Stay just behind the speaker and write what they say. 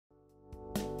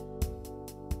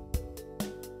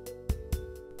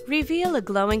Reveal a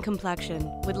glowing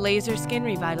complexion with laser skin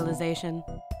revitalization.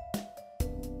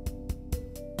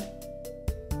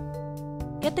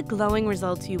 Get the glowing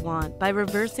results you want by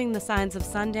reversing the signs of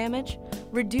sun damage,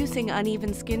 reducing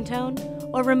uneven skin tone,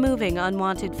 or removing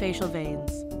unwanted facial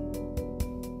veins.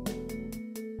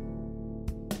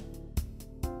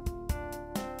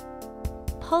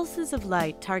 Pulses of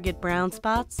light target brown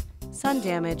spots, sun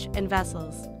damage, and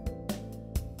vessels.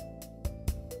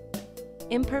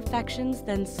 Imperfections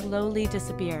then slowly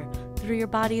disappear through your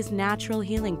body's natural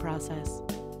healing process.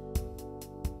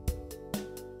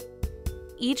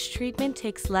 Each treatment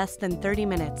takes less than 30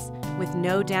 minutes with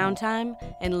no downtime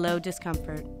and low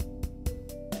discomfort.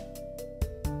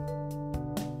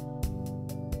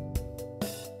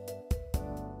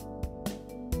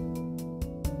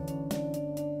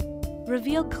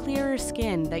 Reveal clearer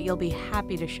skin that you'll be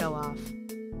happy to show off.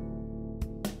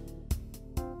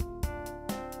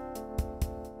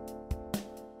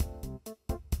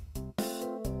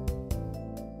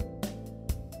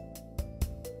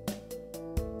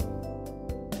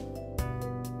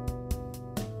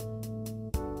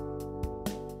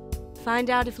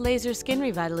 Find out if laser skin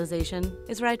revitalization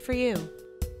is right for you.